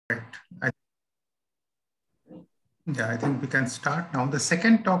I think we can start now. The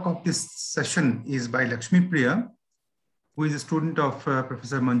second talk of this session is by Lakshmi Priya, who is a student of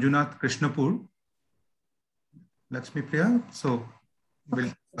Professor Manjunath Krishnapur. Lakshmi Priya, so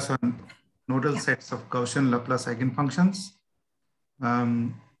we'll focus on nodal sets of Gaussian Laplace eigenfunctions.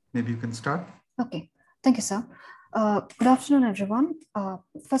 Maybe you can start. Okay, thank you, sir. Good afternoon, everyone.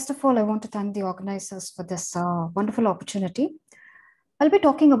 First of all, I want to thank the organizers for this wonderful opportunity. I'll be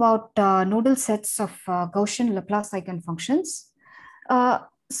talking about nodal sets of Gaussian Laplace eigenfunctions.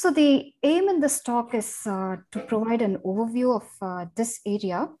 So the aim in this talk is to provide an overview of this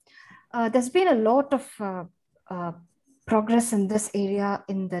area. There's been a lot of progress in this area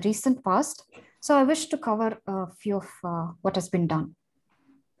in the recent past. So I wish to cover a few of what has been done.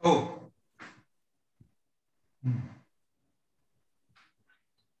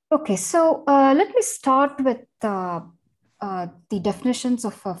 Okay, so let me start with the definitions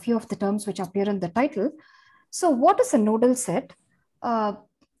of a few of the terms which appear in the title. So what is a nodal set?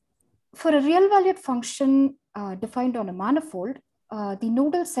 For a real valued function defined on a manifold, the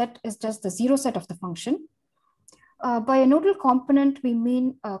nodal set is just the zero set of the function. By a nodal component, we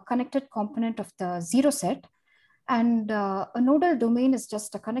mean a connected component of the zero set. And a nodal domain is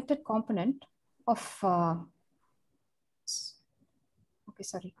just a connected component of, a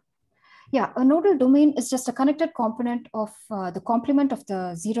nodal domain is just a connected component of the complement of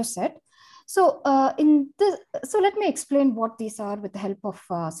the zero set. So let me explain what these are with the help of,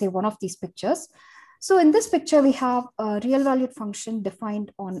 say, one of these pictures. So in this picture, we have a real valued function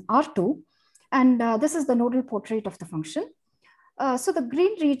defined on R2, and this is the nodal portrait of the function. So the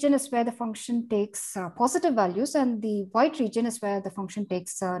green region is where the function takes positive values, and the white region is where the function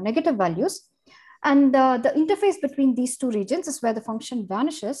takes negative values. And the interface between these two regions is where the function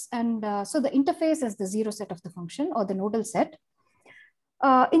vanishes. And so the interface is the zero set of the function, or the nodal set.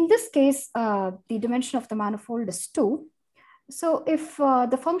 In this case, the dimension of the manifold is 2. So if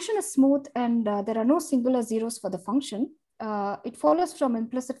the function is smooth and there are no singular zeros for the function, it follows from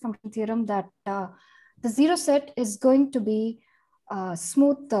implicit function theorem that the zero set is going to be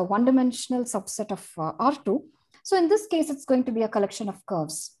smooth one-dimensional subset of R2. So in this case, it's going to be a collection of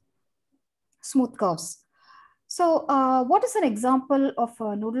curves, smooth curves. So what is an example of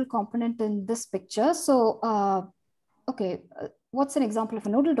a nodal component in this picture? So, what's an example of a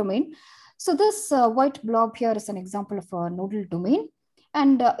nodal domain? So this white blob here is an example of a nodal domain.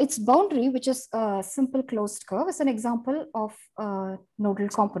 And its boundary, which is a simple closed curve, is an example of a nodal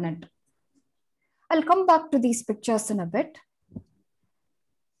component. I'll come back to these pictures in a bit.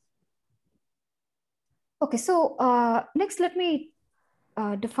 Okay, so next let me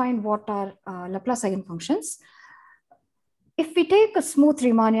define what are Laplace eigenfunctions. If we take a smooth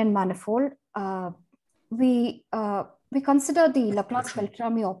Riemannian manifold, we consider the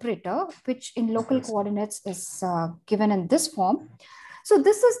Laplace-Beltrami operator, which in local coordinates is given in this form. So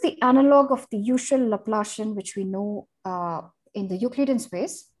this is the analog of the usual Laplacian, which we know in the Euclidean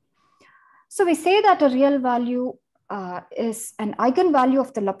space. So we say that a real value is an eigenvalue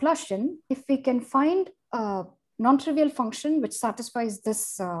of the Laplacian if we can find a non-trivial function which satisfies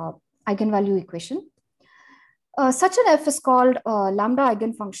this eigenvalue equation. Such an f is called a lambda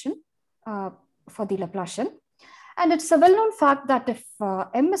eigenfunction for the Laplacian. And it's a well-known fact that if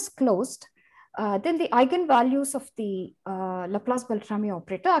M is closed, then the eigenvalues of the Laplace-Beltrami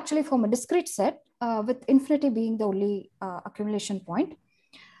operator actually form a discrete set with infinity being the only accumulation point.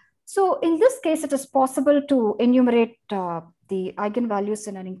 So in this case, it is possible to enumerate the eigenvalues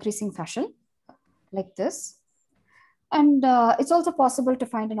in an increasing fashion like this. And it's also possible to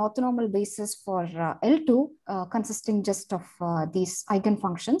find an orthonormal basis for L2 consisting just of these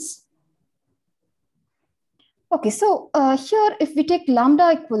eigenfunctions. Okay, so here, if we take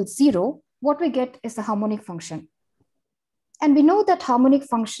lambda equals 0, what we get is a harmonic function. And we know that harmonic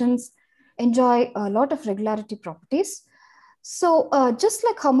functions enjoy a lot of regularity properties. So just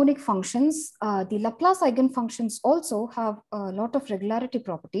like harmonic functions, the Laplace eigenfunctions also have a lot of regularity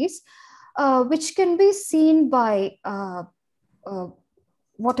properties, which can be seen by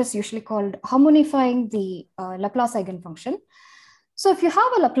what is usually called harmonifying the Laplace eigenfunction. So if you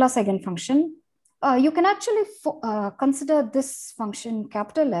have a Laplace eigenfunction, you can actually consider this function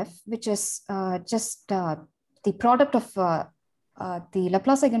capital F, which is just the product of the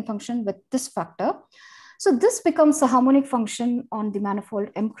Laplace eigenfunction with this factor. So this becomes a harmonic function on the manifold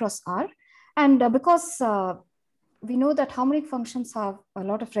M cross R. And because we know that harmonic functions have a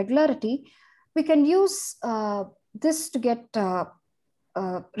lot of regularity, we can use this to get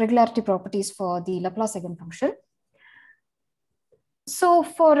regularity properties for the Laplace eigenfunction. So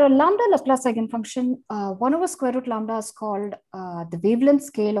for a lambda Laplace eigenfunction, 1 over square root lambda is called the wavelength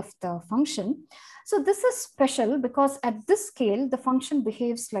scale of the function. So this is special because at this scale, the function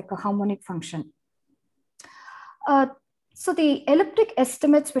behaves like a harmonic function. So the elliptic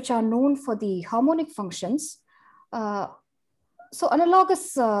estimates which are known for the harmonic functions, so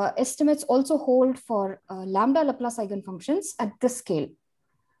analogous estimates also hold for lambda Laplace eigenfunctions at this scale,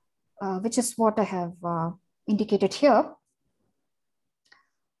 which is what I have indicated here.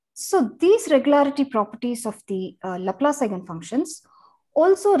 So these regularity properties of the Laplace eigenfunctions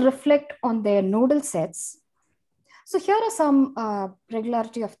also reflect on their nodal sets. So here are some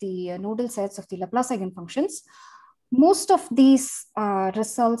regularity of the nodal sets of the Laplace eigenfunctions. Most of these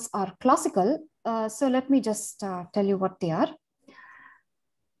results are classical. So let me just tell you what they are.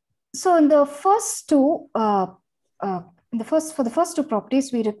 So in the first two, for the first two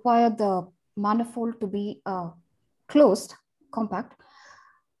properties, we require the manifold to be closed, compact.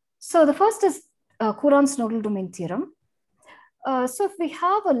 So the first is Courant's nodal domain theorem. So if we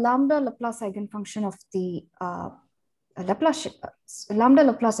have a lambda Laplace eigenfunction of the lambda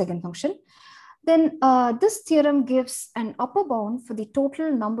Laplace eigenfunction, then this theorem gives an upper bound for the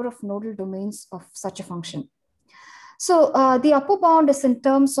total number of nodal domains of such a function. So the upper bound is in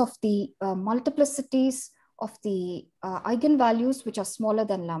terms of the multiplicities of the eigenvalues which are smaller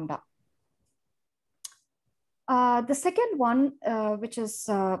than lambda. The second one, which is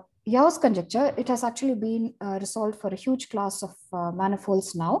Yau's conjecture, it has actually been resolved for a huge class of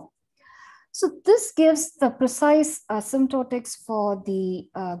manifolds now. So this gives the precise asymptotics for the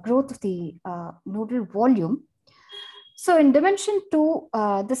growth of the nodal volume. So in dimension 2,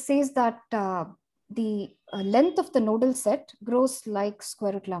 this says that the length of the nodal set grows like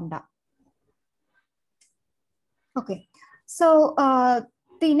square root lambda. Okay, so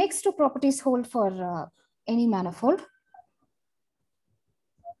the next two properties hold for any manifold.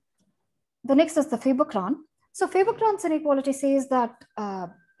 The next is the Faber-Cron. So Faber-Cron's inequality says that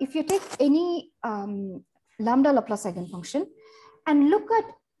if you take any lambda Laplace eigenfunction and look at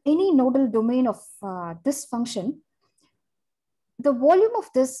any nodal domain of this function, the volume of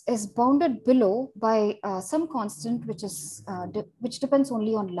this is bounded below by some constant which depends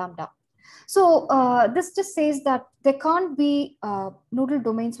only on lambda. So this just says that there can't be nodal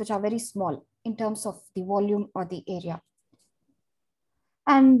domains which are very small in terms of the volume or the area.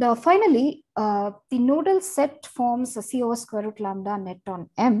 And finally, the nodal set forms a C over square root lambda net on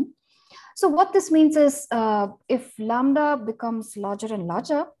M. So what this means is if lambda becomes larger and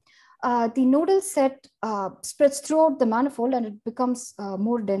larger, the nodal set spreads throughout the manifold and it becomes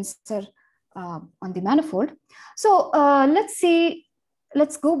more denser on the manifold. So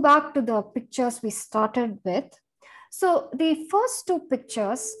let's go back to the pictures we started with. So the first two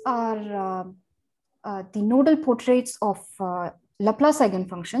pictures are the nodal portraits of Laplace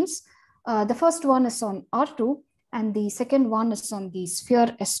eigenfunctions. The first one is on R2 and the second one is on the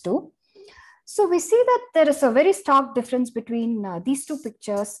sphere S2. So we see that there is a very stark difference between these two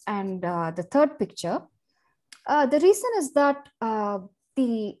pictures and the third picture. The reason is that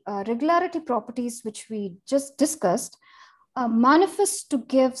the regularity properties which we just discussed manifest to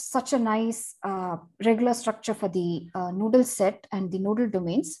give such a nice regular structure for the nodal set and the nodal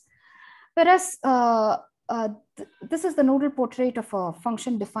domains. Whereas this is the nodal portrait of a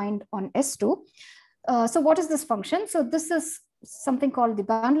function defined on S2. So what is this function? So this is something called the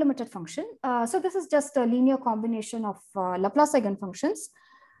band limited function. So this is just a linear combination of Laplace eigenfunctions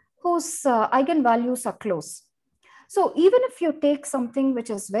whose eigenvalues are close. So even if you take something which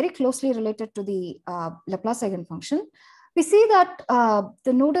is very closely related to the Laplace eigenfunction, we see that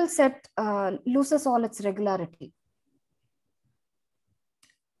the nodal set loses all its regularity.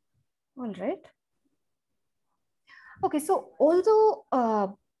 All right. Okay, so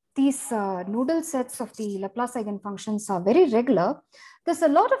although these nodal sets of the Laplace eigenfunctions are very regular, there's a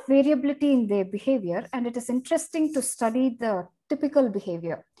lot of variability in their behavior, and it is interesting to study the typical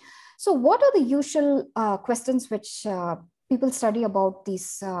behavior. So what are the usual questions which people study about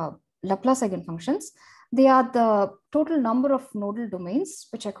these Laplace eigenfunctions? They are the total number of nodal domains,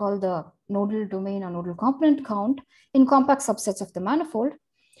 which I call the nodal domain or nodal component count in compact subsets of the manifold.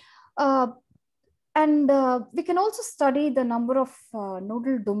 And we can also study the number of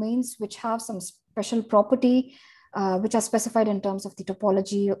nodal domains which have some special property, which are specified in terms of the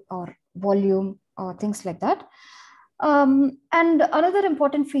topology or volume or things like that. And another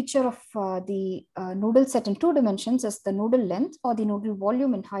important feature of the nodal set in 2 dimensions is the nodal length or the nodal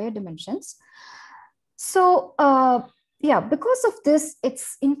volume in higher dimensions. So yeah, because of this,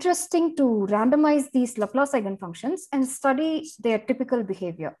 it's interesting to randomize these Laplace eigenfunctions and study their typical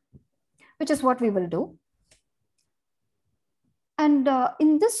behavior, which is what we will do. And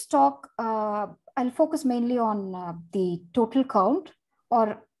in this talk, I'll focus mainly on the total count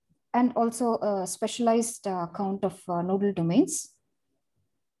and also a specialized count of nodal domains.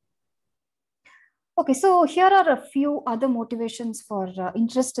 Okay, so here are a few other motivations for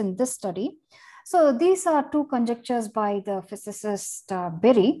interest in this study. So these are two conjectures by the physicist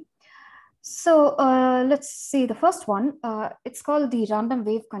Berry. So let's see the first one. It's called the random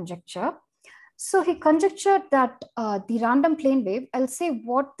wave conjecture. So he conjectured that the random plane wave, I'll say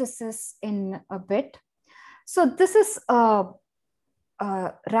what this is in a bit. So this is a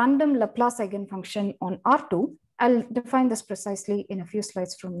random Laplace eigenfunction on R2. I'll define this precisely in a few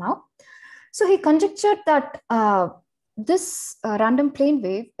slides from now. So he conjectured that this random plane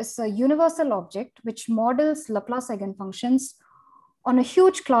wave is a universal object which models Laplace eigenfunctions on a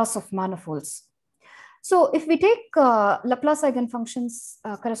huge class of manifolds. So if we take Laplace eigenfunctions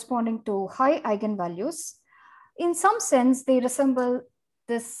corresponding to high eigenvalues, in some sense, they resemble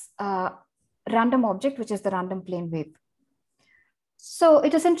this random object, which is the random plane wave. So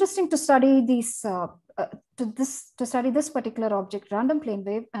it is interesting to study these to study this particular object, random plane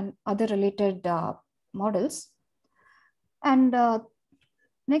wave, and other related models. And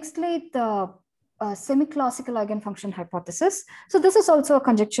nextly, the semi-classical eigenfunction hypothesis. So this is also a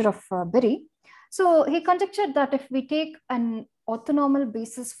conjecture of Berry. So he conjectured that if we take an orthonormal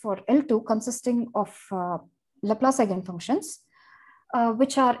basis for L2 consisting of Laplace eigenfunctions,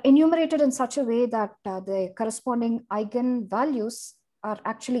 which are enumerated in such a way that the corresponding eigenvalues are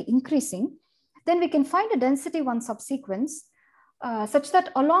actually increasing, then we can find a density 1 subsequence such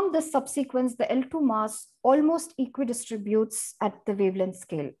that along this subsequence, the L2 mass almost equidistributes at the wavelength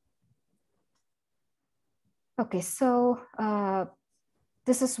scale. Okay, so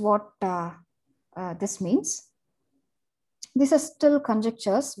this is what this means. These are still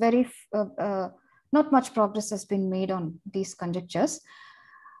conjectures. Not much progress has been made on these conjectures.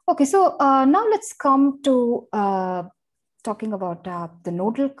 Okay, so now let's come to talking about the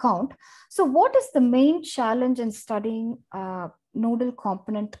nodal count. So what is the main challenge in studying nodal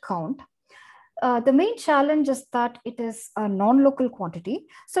component count? The main challenge is that it is a non-local quantity.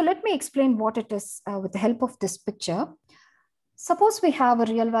 So let me explain what it is with the help of this picture. Suppose we have a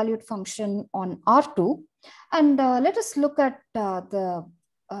real valued function on R2, and let us look at the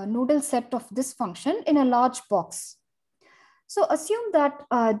nodal set of this function in a large box. So assume that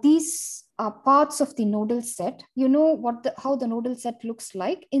these are parts of the nodal set. You know how the nodal set looks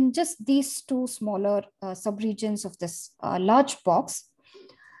like in just these two smaller subregions of this large box.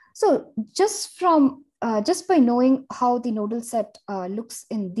 So just by knowing how the nodal set looks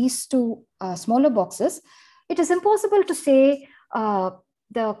in these two smaller boxes, it is impossible to say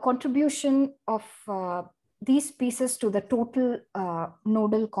the contribution of these pieces to the total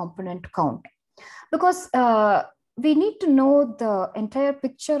nodal component count, because we need to know the entire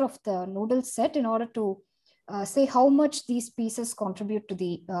picture of the nodal set in order to say how much these pieces contribute to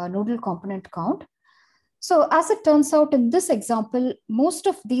the nodal component count. So as it turns out in this example, most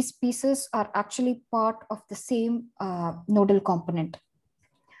of these pieces are actually part of the same nodal component.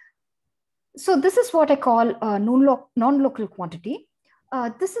 So this is what I call a non-local quantity.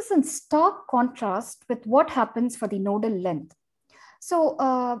 This is in stark contrast with what happens for the nodal length. So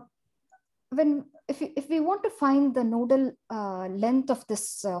if we want to find the nodal length of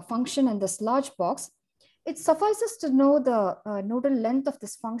this function in this large box, it suffices to know the nodal length of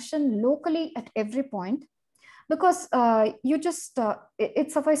this function locally at every point, because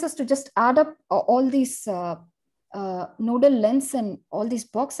it suffices to just add up all these nodal lengths in all these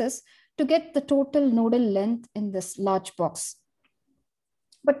boxes to get the total nodal length in this large box.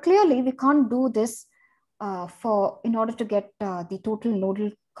 But clearly we can't do this in order to get the total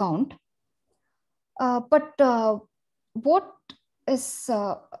nodal count. But what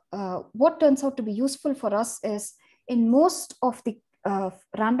turns out to be useful for us is, in most of the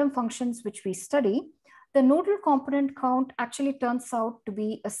random functions which we study, the nodal component count actually turns out to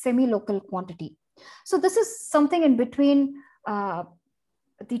be a semi-local quantity. So this is something in between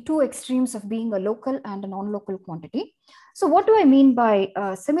the two extremes of being a local and a non-local quantity. So what do I mean by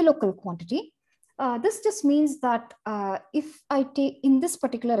semi-local quantity? This just means that if I take, in this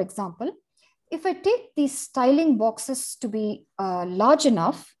particular example, if I take these styling boxes to be large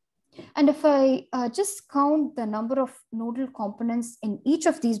enough, and if I just count the number of nodal components in each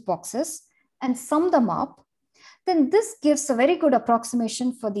of these boxes and sum them up, then this gives a very good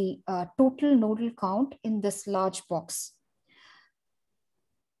approximation for the total nodal count in this large box.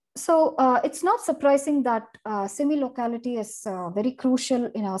 So it's not surprising that semi-locality is very crucial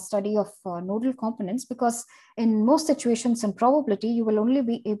in our study of nodal components, because in most situations in probability, you will only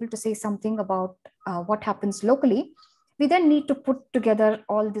be able to say something about what happens locally. we then need to put together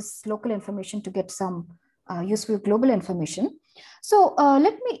all this local information to get some useful global information. So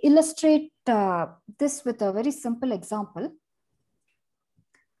let me illustrate this with a very simple example.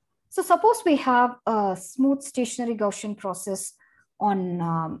 So suppose we have a smooth stationary Gaussian process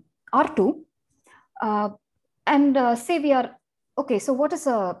on R2, and say we are, okay, so what is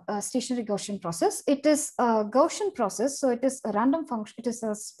a stationary Gaussian process? It is a Gaussian process, so it is a random function, it is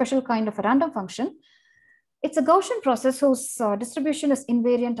a special kind of a random function. It's a Gaussian process whose distribution is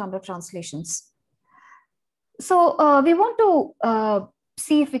invariant under translations. So we want to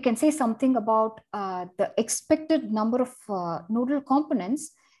see if we can say something about the expected number of nodal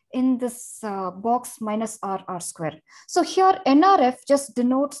components in this box minus r square. So here NRF just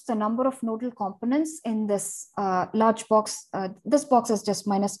denotes the number of nodal components in this large box. This box is just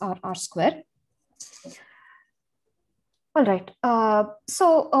minus r square. All right.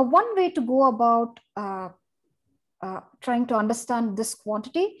 So one way to go about trying to understand this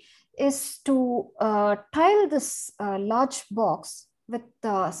quantity is to tile this large box with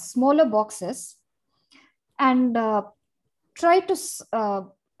smaller boxes and try to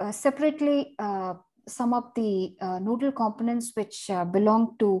separately sum up the nodal components which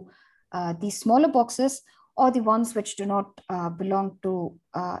belong to these smaller boxes, or the ones which do not belong to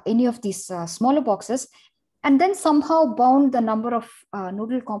any of these smaller boxes, and then somehow bound the number of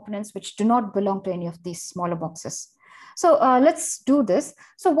nodal components which do not belong to any of these smaller boxes. So let's do this.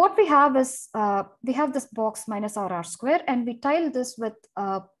 So what we have is, we have this box minus r square, and we tile this with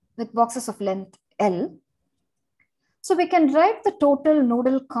boxes of length L. So we can write the total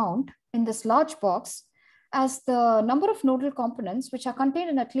nodal count in this large box as the number of nodal components which are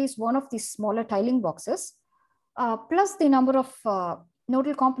contained in at least one of these smaller tiling boxes, plus the number of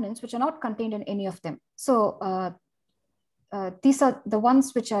nodal components which are not contained in any of them. So these are the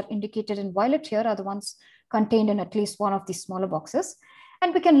ones which are indicated in violet here, are the ones contained in at least one of these smaller boxes.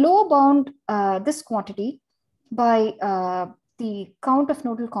 And we can lower bound this quantity by the count of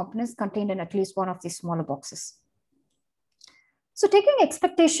nodal components contained in at least one of these smaller boxes. So taking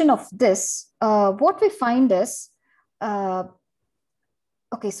expectation of this, what we find is,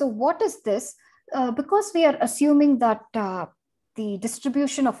 okay, so what is this? Because we are assuming that the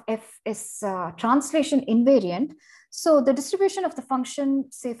distribution of f is translation invariant, so the distribution of the function,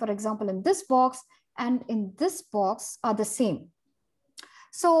 say for example in this box and in this box, are the same.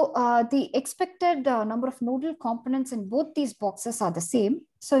 So the expected number of nodal components in both these boxes are the same.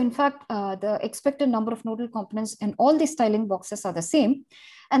 So in fact, the expected number of nodal components in all these tiling boxes are the same.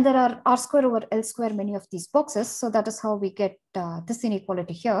 And there are r square over L square many of these boxes. So that is how we get this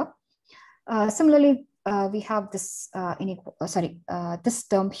inequality here. Similarly, we have this this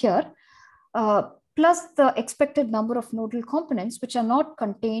term here, plus the expected number of nodal components which are not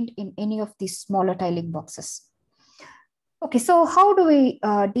contained in any of these smaller tiling boxes. Okay, so how do we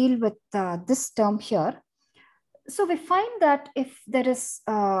deal with this term here? So we find that if there is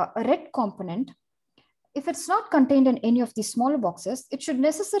a red component, if it's not contained in any of these smaller boxes, it should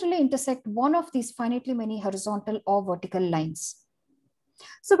necessarily intersect one of these finitely many horizontal or vertical lines.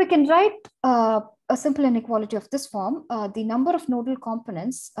 So we can write a simple inequality of this form. The number of nodal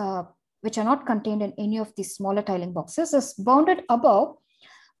components which are not contained in any of these smaller tiling boxes is bounded above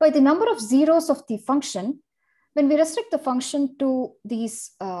by the number of zeros of the function when we restrict the function to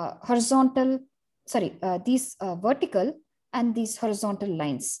these vertical and these horizontal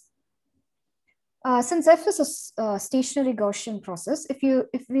lines. Since f is a stationary Gaussian process, if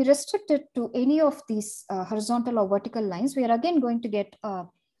we restrict it to any of these horizontal or vertical lines, we are again going to get a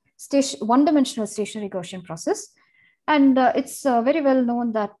one-dimensional stationary Gaussian process. And it's very well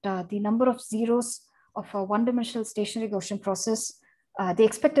known that the number of zeros of a one-dimensional stationary Gaussian process, the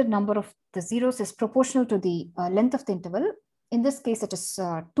expected number of the zeros is proportional to the length of the interval. In this case, it is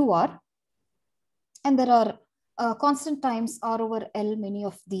 2r. And there are constant times r over L many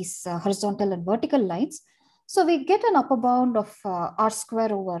of these horizontal and vertical lines. So we get an upper bound of r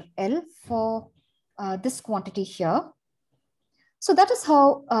square over L for this quantity here. So that is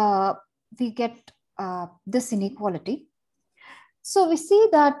how we get this inequality. So we see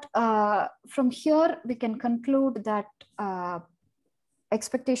that from here, we can conclude that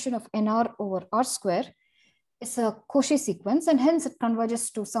expectation of nr over r square is a Cauchy sequence, and hence it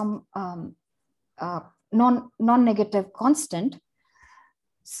converges to some non-negative constant.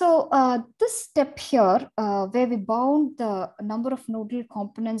 So this step here, where we bound the number of nodal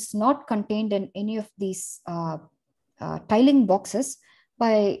components not contained in any of these tiling boxes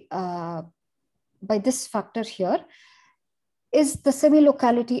by this factor here, is the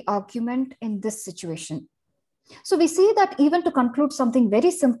semi-locality argument in this situation. So we see that even to conclude something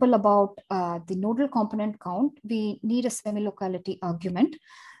very simple about the nodal component count, we need a semi-locality argument.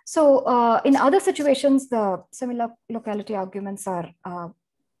 So in other situations, the semi-locality arguments are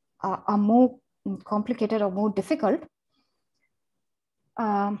more complicated or more difficult.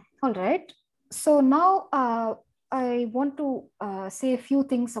 All right. So now I want to say a few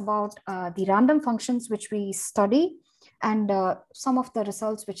things about the random functions which we study and some of the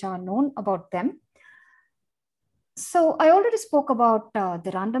results which are known about them. So I already spoke about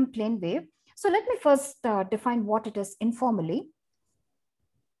the random plane wave. So let me first define what it is informally.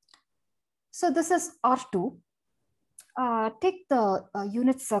 So this is R2. Take the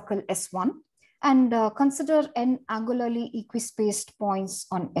unit circle S1 and consider n angularly equispaced points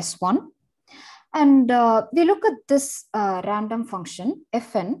on S1. And we look at this random function,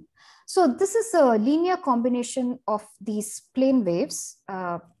 Fn. So this is a linear combination of these plane waves.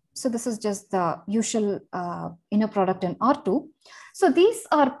 So this is just the usual inner product in R2. So these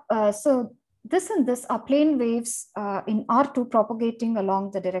are, this and this are plane waves in R2 propagating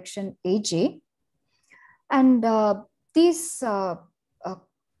along the direction AJ. And these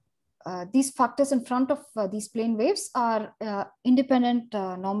factors in front of these plane waves are independent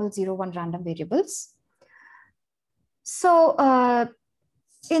normal 0, 1 random variables. So,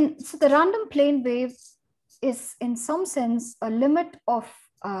 so the random plane wave is in some sense a limit of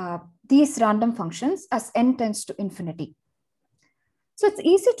these random functions as n tends to infinity. So it's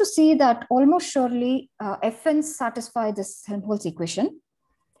easy to see that almost surely Fn satisfy this Helmholtz equation.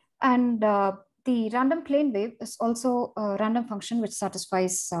 And the random plane wave is also a random function which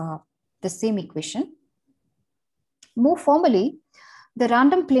satisfies the same equation. More formally, the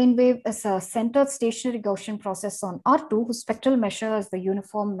random plane wave is a centered stationary Gaussian process on R2 whose spectral measure is the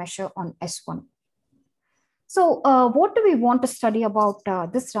uniform measure on S1. So what do we want to study about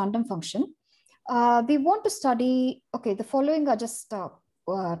this random function? We want to study, okay, the following are just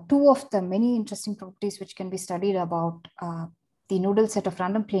two of the many interesting properties which can be studied about the nodal set of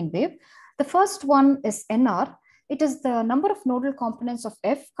random plane wave. The first one is NR. It is the number of nodal components of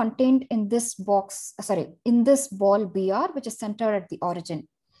F contained in this box, in this ball BR, which is centered at the origin.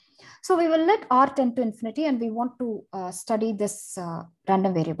 So we will let R tend to infinity and we want to study this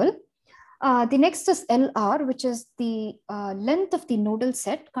random variable. The next is LR, which is the length of the nodal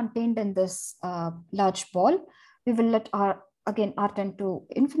set contained in this large ball. We will let R tend to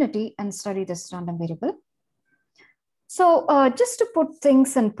infinity and study this random variable. So just to put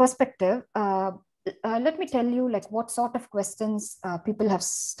things in perspective, let me tell you like what sort of questions people have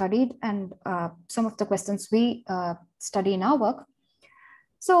studied and some of the questions we study in our work.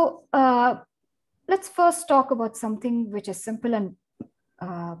 So let's first talk about something which is simple and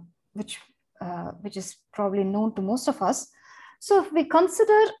which is probably known to most of us. So if we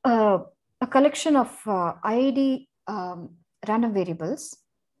consider a collection of IID random variables,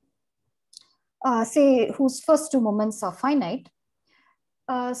 say whose first two moments are finite,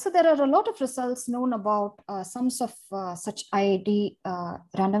 so there are a lot of results known about sums of such IID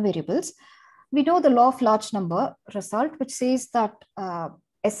random variables. We know the law of large number result, which says that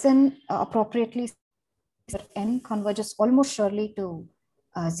Sn appropriately n converges almost surely to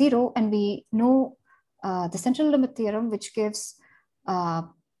 0, and we know the central limit theorem, which gives an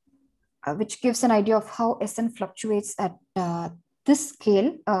idea of how Sn fluctuates at this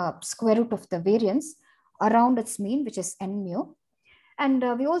scale, square root of the variance around its mean, which is n mu. And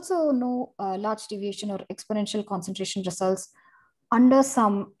we also know large deviation or exponential concentration results under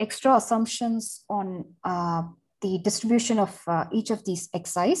some extra assumptions on the distribution of each of these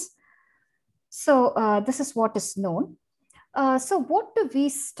xi's. So this is what is known. So what do we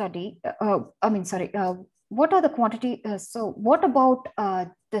study? What are the quantity? So what about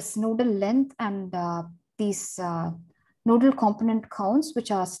this nodal length and these nodal component counts, which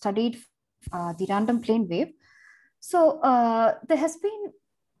are studied the random plane wave? So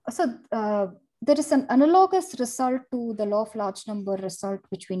there is an analogous result to the law of large number result,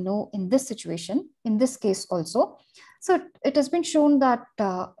 which we know in this situation, in this case also. So it has been shown that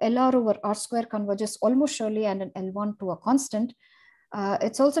LR over R square converges almost surely and an L1 to a constant.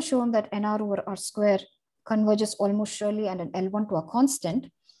 It's also shown that NR over R square converges almost surely and an L1 to a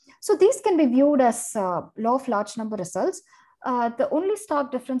constant. So these can be viewed as law of large number results. The only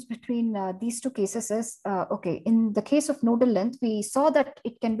stark difference between these two cases is, okay, in the case of nodal length, we saw that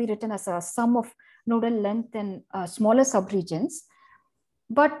it can be written as a sum of nodal length in smaller subregions.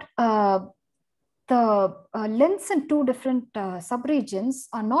 But the lengths in two different subregions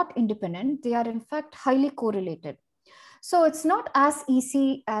are not independent. They are in fact highly correlated. So it's not as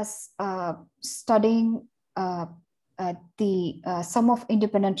easy as studying the sum of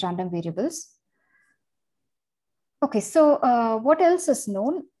independent random variables. Okay, so what else is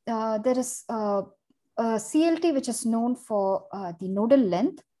known? There is a CLT which is known for the nodal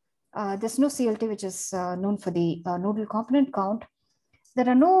length. There's no CLT which is known for the nodal component count. There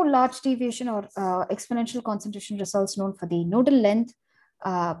are no large deviation or exponential concentration results known for the nodal length.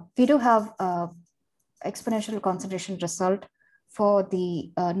 We do have exponential concentration result for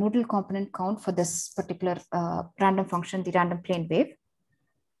the nodal component count for this particular random function, the random plane wave.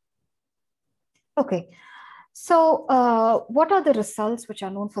 Okay, so what are the results which are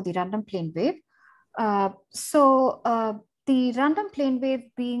known for the random plane wave? The random plane wave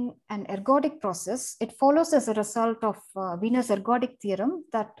being an ergodic process, it follows as a result of Wiener's ergodic theorem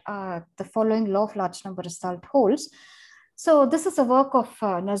that the following law of large number result holds. So this is a work of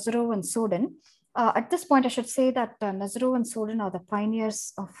Nazarov and Soden. At this point, I should say that Nazarov and Soden are the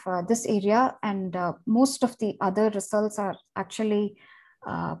pioneers of this area, and most of the other results are actually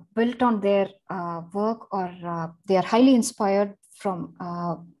built on their work, or they are highly inspired from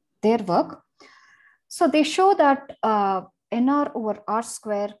their work. So they show that nr over r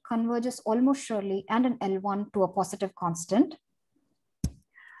square converges almost surely and an L1 to a positive constant.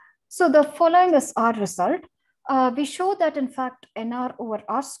 So the following is our result. We show that in fact nr over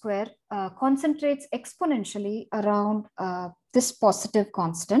r square concentrates exponentially around this positive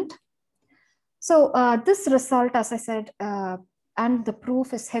constant. So this result, as I said, and the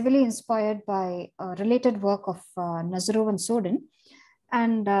proof is heavily inspired by related work of Nazarov and Soden.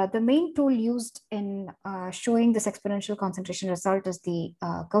 And the main tool used in showing this exponential concentration result is the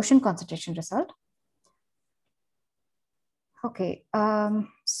Gaussian concentration result. Okay,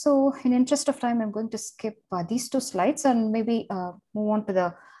 so in interest of time, I'm going to skip these two slides and maybe move on to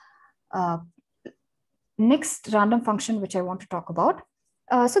the next random function which I want to talk about.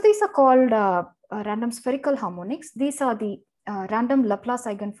 So these are called random spherical harmonics. These are the random Laplace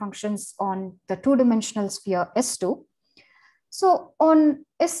eigenfunctions on the two-dimensional sphere S2. So on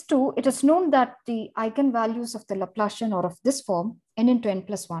S2, it is known that the eigenvalues of the Laplacian are of this form, n into n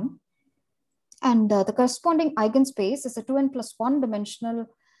plus 1. And the corresponding eigenspace is a 2n plus 1 dimensional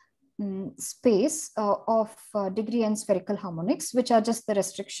space of degree n spherical harmonics, which are just the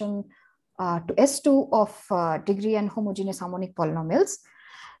restriction to S2 of degree n homogeneous harmonic polynomials.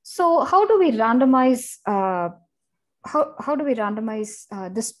 So how do we randomize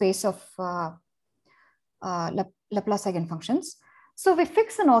this space of Laplace eigenfunctions? So we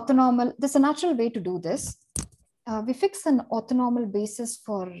fix an orthonormal, there's a natural way to do this. We fix an orthonormal basis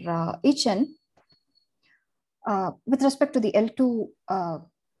for Hn with respect to the L2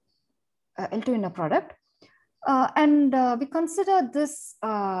 inner product. And we consider this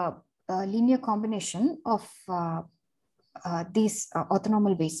linear combination of these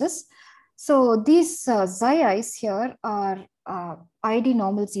orthonormal bases. So these xi's here are ID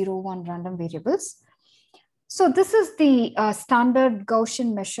normal 0, 1 random variables. So this is the standard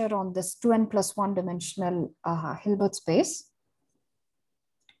Gaussian measure on this 2n plus 1 dimensional Hilbert space.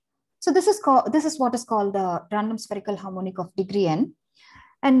 So this is what is called the random spherical harmonic of degree n.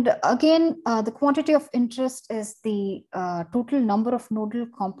 And again, the quantity of interest is the total number of nodal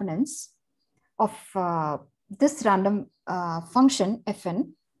components of this random function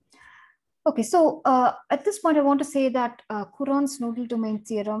Fn. Okay, so at this point, I want to say that Courant's nodal domain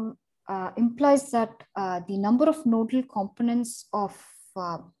theorem implies that the number of nodal components of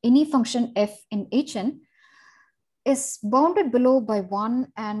any function f in Hn is bounded below by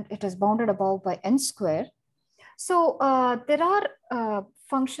 1 and it is bounded above by n square. So there are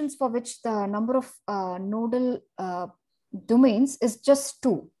functions for which the number of nodal domains is just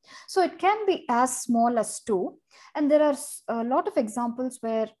 2. So it can be as small as 2. And there are a lot of examples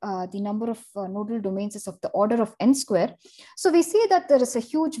where the number of nodal domains is of the order of n square. So we see that there is a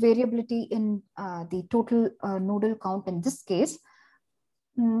huge variability in the total nodal count in this case.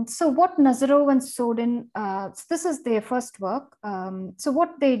 So what Nazarov and Soden, this is their first work. So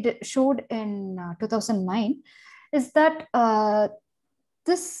what they showed in 2009 is that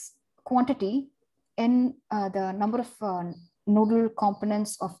this quantity n, the number of nodal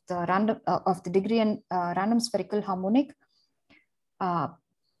components of the random of the degree n random spherical harmonic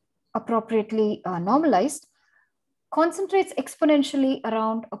appropriately normalized, concentrates exponentially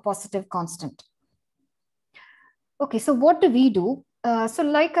around a positive constant. Okay, so what do we do? So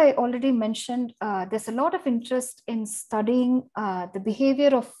like I already mentioned, there's a lot of interest in studying the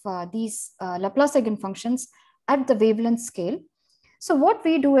behavior of these Laplace eigenfunctions at the wavelength scale. So what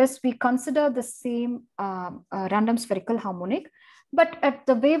we do is we consider the same random spherical harmonic, but at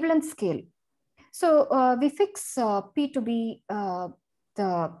the wavelength scale. So we fix P to be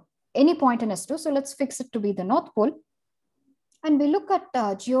any point in S2. So let's fix it to be the North Pole. And we look at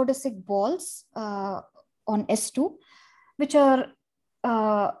geodesic balls on S2, which are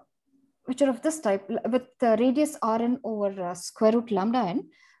of this type with the radius Rn over square root lambda n,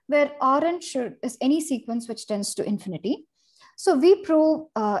 where Rn is any sequence which tends to infinity. So we prove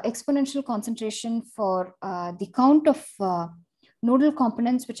exponential concentration for the count of nodal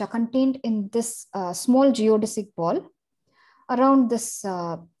components which are contained in this small geodesic ball around this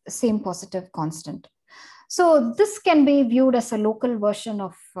same positive constant. So this can be viewed as a local version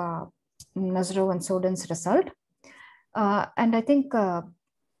of Nazarov and Soden's result. And I think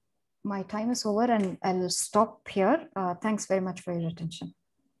my time is over and I'll stop here. Thanks very much for your attention.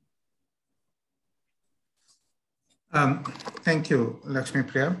 Thank you, Lakshmi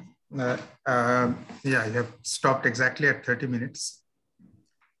Priya. Yeah, you have stopped exactly at 30 minutes.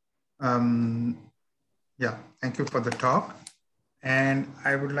 Yeah, thank you for the talk. And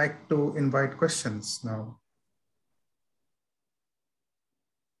I would like to invite questions now.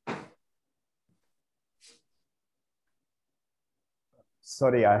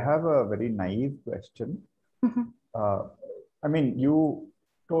 Sorry, I have a very naive question. I mean, you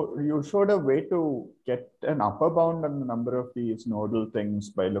showed a way to get an upper bound on the number of these nodal things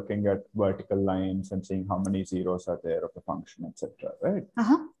by looking at vertical lines and seeing how many zeros are there of the function, etc. Right?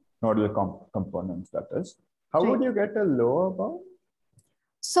 Nodal components, that is. How would you get a lower bound?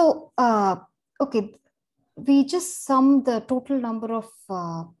 So, okay, we just sum the total number of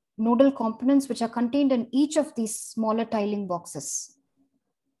nodal components which are contained in each of these smaller tiling boxes.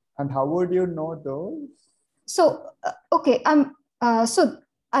 And how would you know those? So, okay, I'm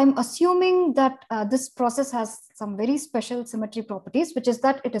assuming that this process has some very special symmetry properties, which is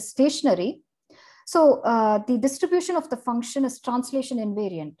that it is stationary. So the distribution of the function is translation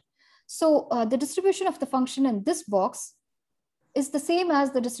invariant. So the distribution of the function in this box is the same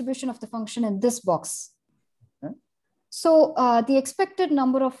as the distribution of the function in this box. Okay. So the expected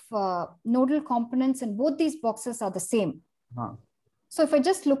number of nodal components in both these boxes are the same. So if I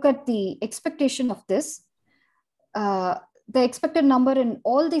just look at the expectation of this, the expected number in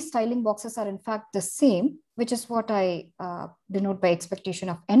all these tiling boxes are in fact the same, which is what I denote by expectation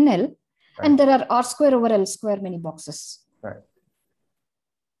of NL. Right. And there are R square over L square many boxes. Right.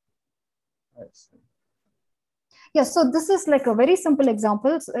 I see. Yeah, so this is like a very simple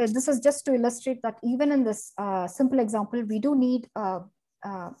example. This is just to illustrate that even in this simple example, we do need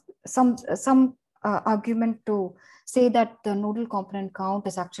some argument to say that the nodal component count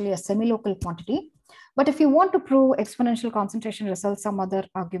is actually a semi-local quantity. But if you want to prove exponential concentration results, some other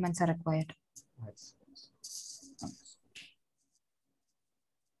arguments are required.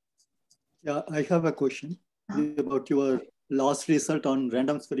 Yeah, I have a question about your last result on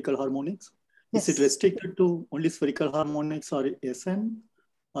random spherical harmonics. Yes. Is it restricted to only spherical harmonics or Sn?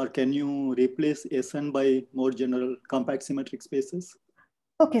 Or can you replace Sn by more general compact symmetric spaces?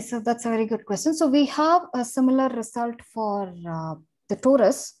 Okay, so that's a very good question. So we have a similar result for the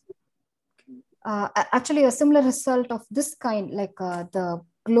torus. Actually, a similar result of this kind, like the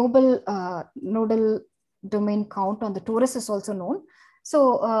global nodal domain count on the torus is also known.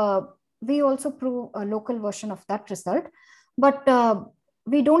 So we also prove a local version of that result. But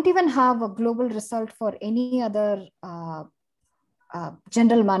we don't even have a global result for any other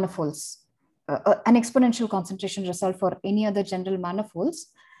general manifolds. An exponential concentration result for any other general manifolds.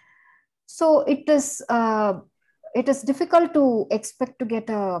 So it is difficult to expect to get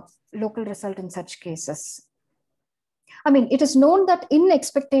a local result in such cases. I mean, it is known that in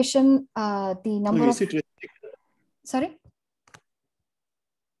expectation, the number is it restricted? Sorry?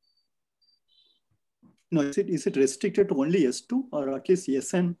 No, is it restricted to only S2 or at least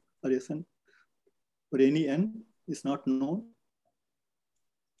Sn or Sn or any n is not known?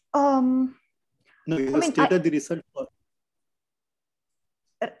 No, you have stated the result for.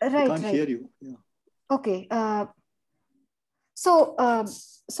 Right. I can't hear you. Yeah. Okay. So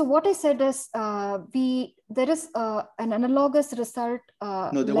what I said is there is an analogous result.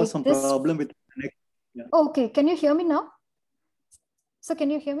 No, there was some problem with. Yeah. Okay, can you hear me now? So can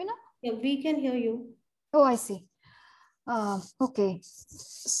you hear me now? Yeah, we can hear you. Oh, I see. Okay.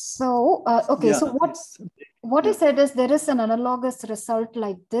 So okay. Yeah, so what I said is there is an analogous result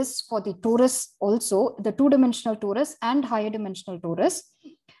like this for the torus also, the two-dimensional torus and higher dimensional torus.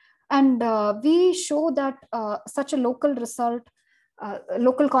 And we show that such a local result,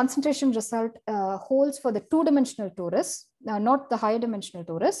 local concentration result holds for the two-dimensional torus, not the higher dimensional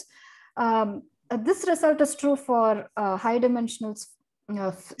torus. This result is true for higher dimensional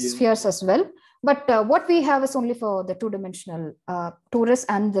spheres as well. But what we have is only for the two-dimensional torus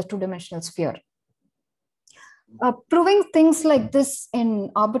and the two-dimensional sphere. Proving things like this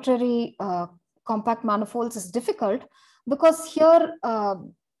in arbitrary compact manifolds is difficult because here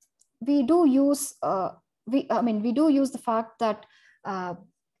we do use we do use the fact that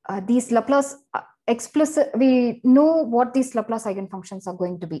these Laplace we know what these Laplace eigenfunctions are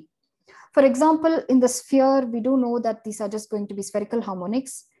going to be. For example, in the sphere, we do know that these are just going to be spherical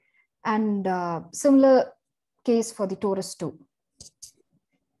harmonics, and similar case for the torus too.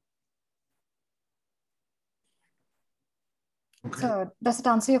 Okay. So does it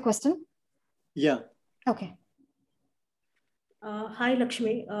answer your question? Yeah. Okay. Hi,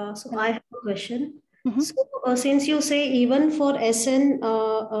 Lakshmi. So I have a question. Mm-hmm. So since you say even for SN,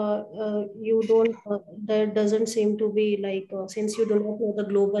 you don't, there doesn't seem to be like, since you do not know the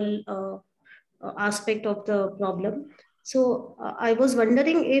global aspect of the problem. So I was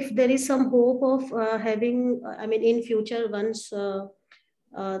wondering if there is some hope of having, in future, once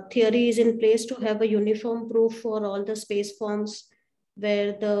theory is in place, to have a uniform proof for all the space forms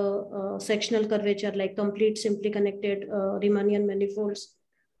where the sectional curvature, like complete simply connected Riemannian manifolds,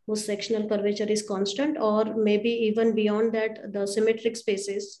 whose sectional curvature is constant, or maybe even beyond that, the symmetric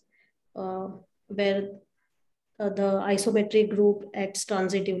spaces where the isometric group acts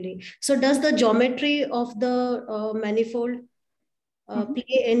transitively. So does the geometry of the manifold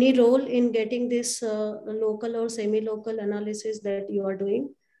play any role in getting this local or semi-local analysis that you are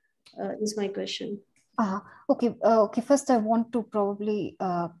doing? Is my question. Okay. Okay. First, I want to probably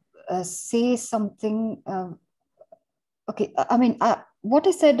say something. Okay. What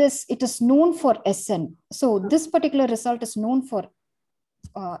I said is it is known for Sn. So this particular result is known for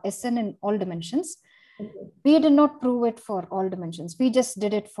Sn in all dimensions. Okay. We did not prove it for all dimensions. We just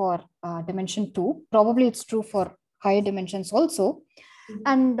did it for dimension 2. Probably it's true for higher dimensions also.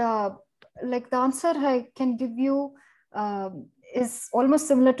 And like the answer I can give you is almost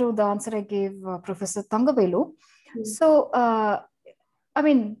similar to the answer I gave Professor Thangavelu. So,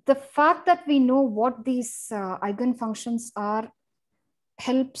 the fact that we know what these eigenfunctions are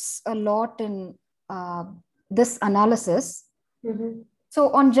helps a lot in this analysis.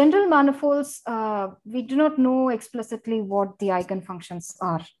 So on general manifolds, we do not know explicitly what the eigenfunctions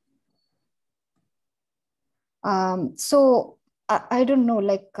are. So I don't know,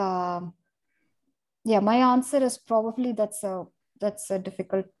 like, yeah, my answer is probably that's a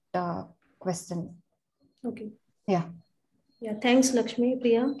difficult question. Okay. Yeah. Yeah. Thanks, Lakshmi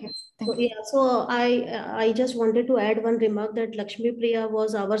Priya. Okay. So, yeah, so I just wanted to add one remark that Lakshmi Priya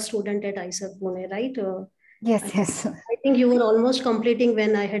was our student at ISEF Pune, right? Yes. I think you were almost completing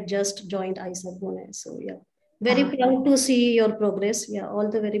when I had just joined ISEF Pune. So yeah, very proud to see your progress. Yeah, all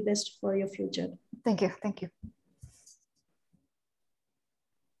the very best for your future. Thank you. Thank you.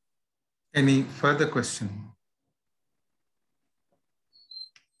 Any further question?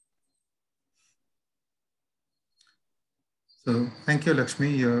 So thank you, Lakshmi.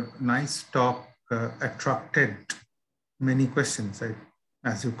 Your nice talk attracted many questions,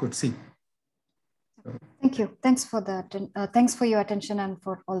 as you could see. Thank you. Thanks for that. Thanks for your attention and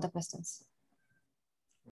for all the questions.